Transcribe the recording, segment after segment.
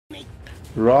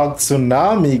Rock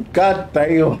tsunami. God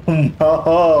damn.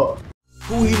 Oh.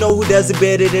 Who you know who does it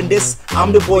better than this?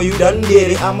 I'm the boy who done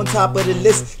did it. I'm on top of the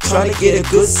list, trying to get a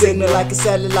good signal like a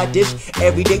satellite dish.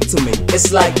 Every day to me,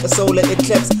 it's like a solar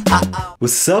eclipse.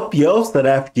 What's up, yo?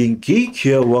 s.a.geek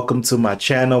here. Welcome to my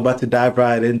channel. About to dive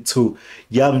right into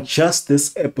Young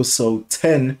Justice episode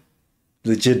 10.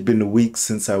 Legit been a week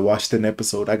since I watched an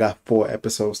episode. I got 4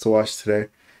 episodes to watch today.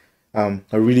 I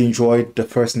really enjoyed the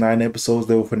first 9 episodes.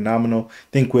 They were phenomenal. I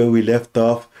think where we left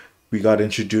off, we got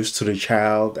introduced to the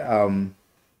child.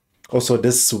 Also,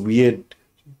 this weird,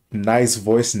 nice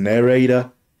voice narrator.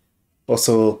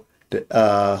 Also, the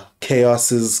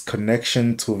Chaos's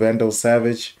connection to Vandal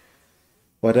Savage.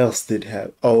 What else did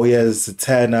have? Oh, yeah,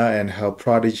 Zatanna and her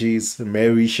prodigies,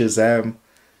 Mary Shazam.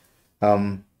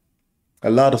 A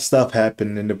lot of stuff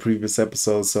happened in the previous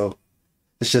episode, so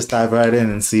let's just dive right in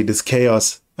and see this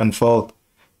chaos unfold.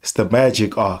 It's the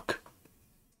magic arc.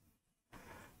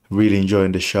 Really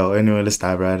enjoying the show. Anyway, let's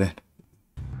dive right in.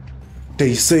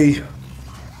 DC.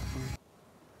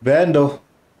 Vandal.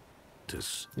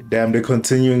 Damn, they're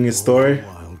continuing his story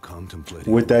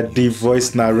with that deep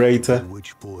voice narrator.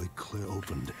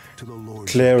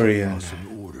 Clarion.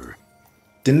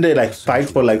 Didn't they like fight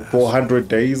for like 400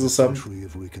 days or something?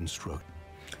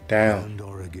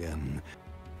 Damn.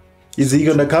 Is he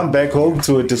gonna come back home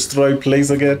to a destroyed place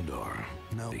again?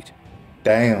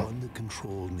 Damn.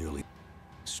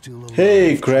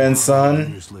 Hey,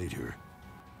 grandson.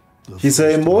 He's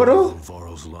an immortal?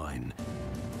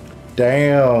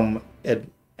 Damn.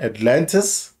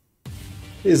 Atlantis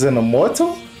is an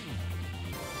immortal?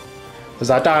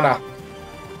 Zatanna.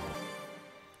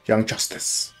 Young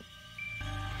Justice.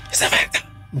 It's a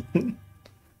Vandal.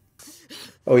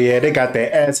 Oh yeah, they got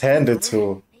their ass handed to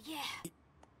them.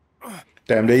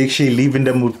 Damn, they actually leaving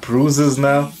them with bruises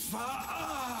now.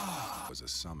 Was a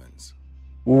summons.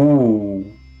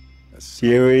 Ooh.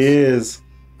 Here he is.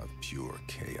 Of pure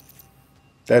chaos.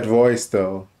 That voice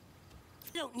though.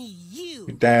 Don't need you.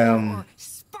 Damn. Or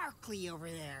sparkly over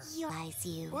there. You.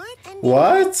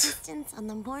 What? On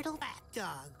the mortal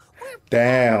Dog.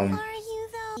 Damn. are you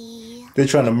though? They're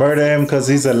trying to murder him because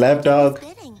he's a lapdog.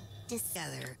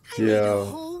 Together. Yo.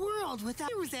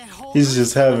 Whole He's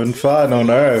just having fun on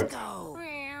Earth.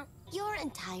 Your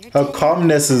entire Her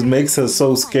calmness makes her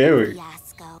so scary.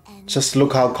 Just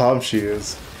look how calm she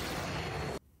is.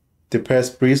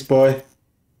 Depressed priest boy.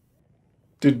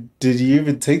 Did you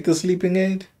even take the sleeping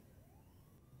aid?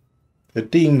 The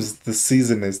themes this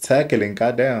season is tackling,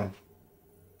 goddamn.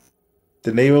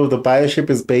 The name of the bioship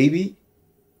is Baby?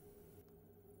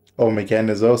 Oh, McCann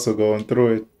is also going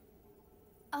through it.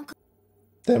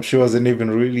 Damn, she wasn't even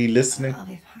really listening. I'll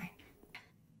be fine.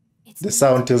 The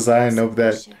sound design of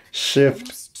that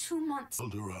shift. 2 months.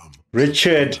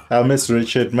 Richard, I miss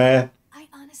Richard, man. I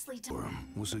honestly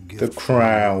don't. The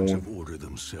crown.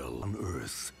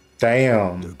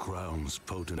 Damn.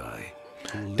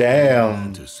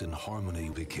 Damn.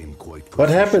 What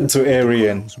happened to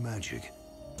Arian?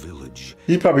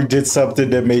 He probably did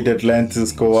something that made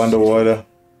Atlantis go underwater.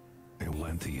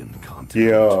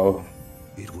 Yo.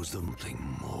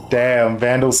 Damn,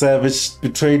 Vandal Savage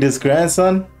betrayed his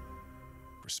grandson?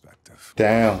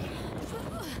 Damn.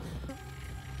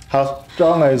 How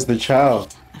strong is the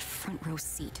child? A front row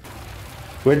seat.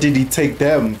 Where did he take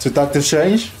them? To Dr.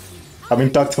 Strange? I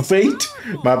mean Dr. Fate?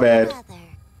 My bad.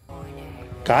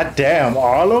 God damn,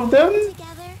 all of them?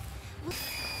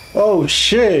 Oh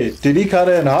shit, did he cut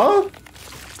her in half?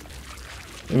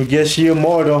 Let me guess, she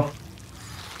immortal.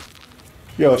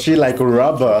 Yo, she like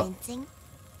rubber.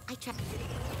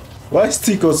 Why is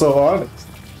Tico so honest?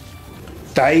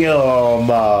 Damn.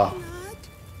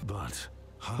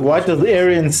 Why does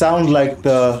Arian sound like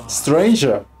the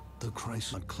stranger?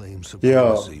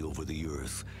 Yo.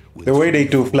 The way they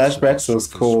do flashbacks was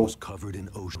cool.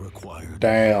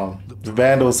 Damn. The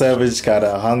Vandal Savage got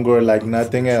a hunger like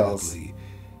nothing else.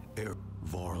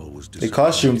 The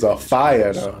costumes are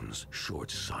fire though.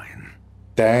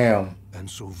 Damn.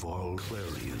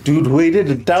 Dude waited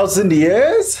 1,000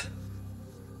 years?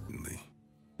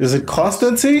 Is it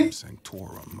Constantine?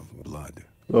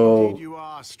 Oh.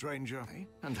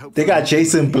 They got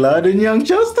Jason Blood in Young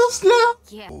Justice now?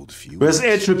 Yeah. Where's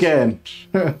Etrigan?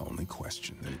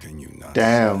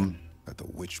 Damn.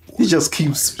 He just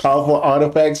keeps powerful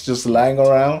artifacts just lying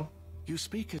around.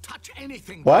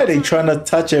 Why are they trying to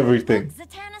touch everything?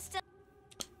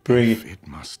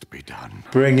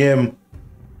 Bring him.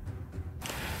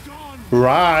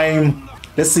 Rhyme.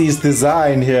 Let's see his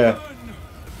design here.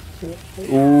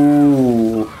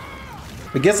 Ooh.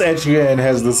 I guess Etrigan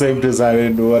has the same design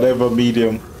in whatever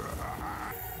medium.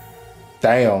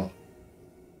 Damn.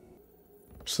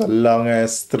 It's a long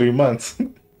ass 3 months.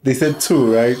 They said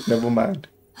 2, right? Never mind.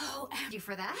 Oh, and you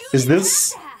for that? Is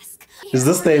this Ask. is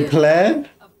this their plan?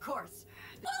 Of course.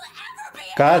 Will ever be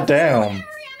God damn. I'm a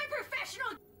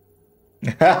professional.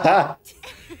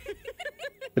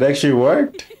 It actually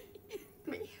worked.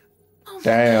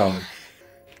 Damn.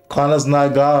 Connor's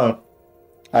not gone.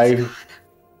 I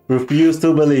refuse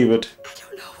to believe it.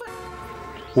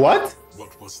 What?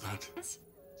 What was that?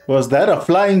 Was that a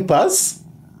flying bus?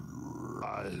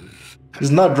 He's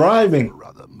not driving.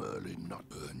 Rather Merlin not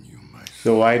burn you, my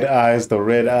The white eyes, the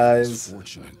red eyes.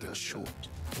 fortunate they're short.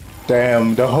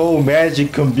 Damn, the whole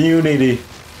magic community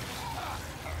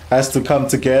has to come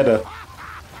together.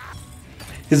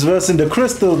 He's versing the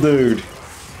crystal dude.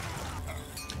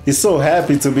 He's so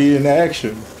happy to be in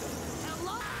action.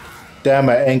 Damn,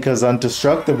 my anchor's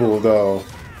indestructible though.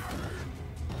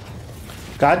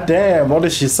 God damn, what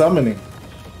is she summoning?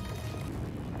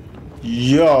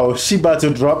 Yo, she about to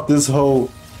drop this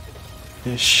whole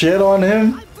shit on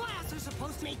him? My blasts are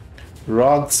supposed to make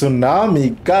Rock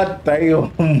tsunami, god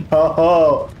damn.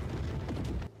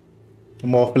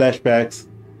 More flashbacks.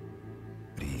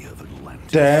 The of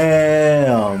Atlantis.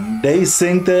 Damn, they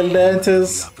sink the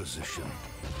Atlantis. Opposition.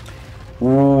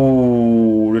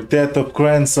 Ooh, the death of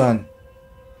grandson.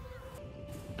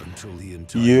 Until the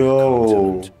entire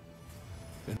Yo. continent,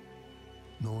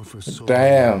 nor for so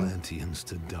Damn. Atlanteans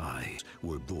to die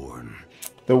were born.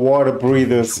 The water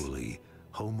breathers. Eventually,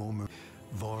 Homo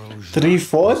Varl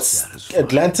 3/4? satisfied.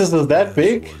 Atlantis is that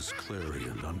big? Was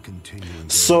clarion on continuing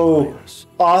So virus.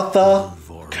 Arthur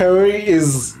Curry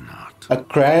is Not. a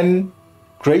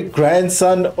great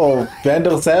grandson of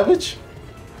Vandal Savage?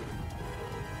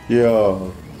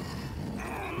 Yo.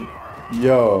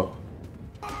 Yo.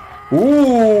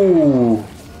 Ooh.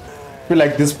 Feel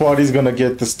like this party's gonna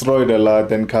get destroyed a lot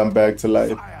then come back to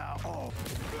life.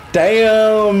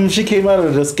 Damn, she came out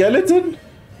of the skeleton?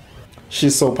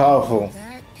 She's so powerful.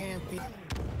 that can't be.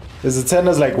 Is the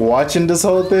tenors like watching this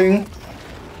whole thing?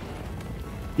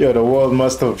 Yo, the world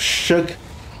must have shook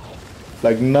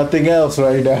like nothing else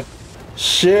right now.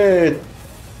 Shit.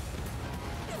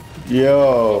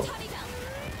 Yo.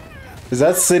 Is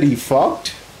that city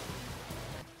fucked?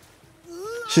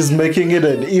 She's making it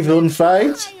an even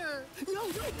fight? Fire! No,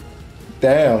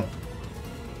 Damn.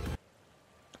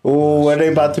 Oh, are they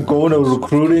about to go on a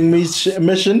recruiting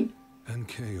mission? And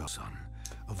chaos, son,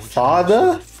 of which Father?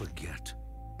 I must forget.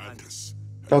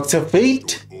 Dr.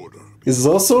 Fate is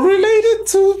also related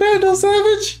to Vandal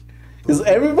Savage? Is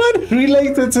everybody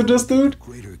related to this dude?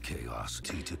 Greater chaos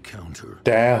to counter.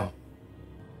 Damn.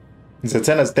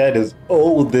 Zatanna's dad is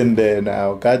old in there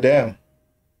now. Goddamn.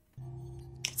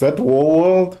 Is that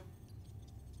Warworld?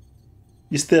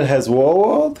 He still has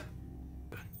Warworld?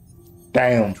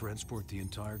 Damn. Transport the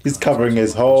entire He's covering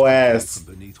his whole ass.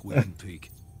 from beneath Wind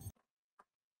Peak.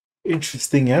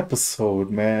 Interesting episode,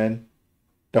 man.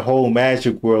 The whole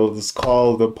magic world is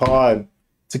called upon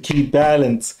to keep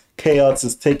balance. Chaos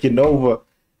is taking over.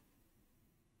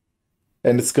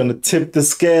 And it's gonna tip the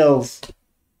scales.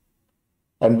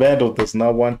 And Vandal does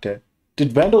not want that.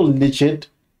 Did Vandal legit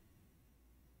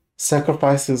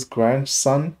sacrifice his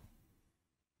grandson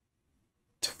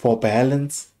for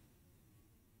balance?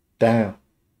 Damn.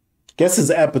 Guess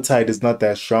his appetite is not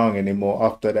that strong anymore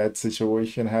after that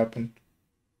situation happened.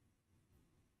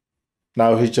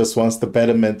 Now he just wants the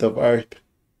betterment of Earth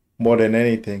more than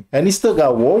anything. And he still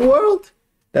got Warworld?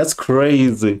 That's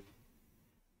crazy.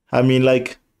 I mean,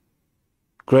 like,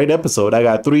 great episode. I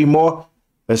got 3 more.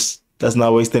 Let's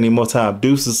not waste any more time.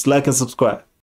 Deuces, like and subscribe.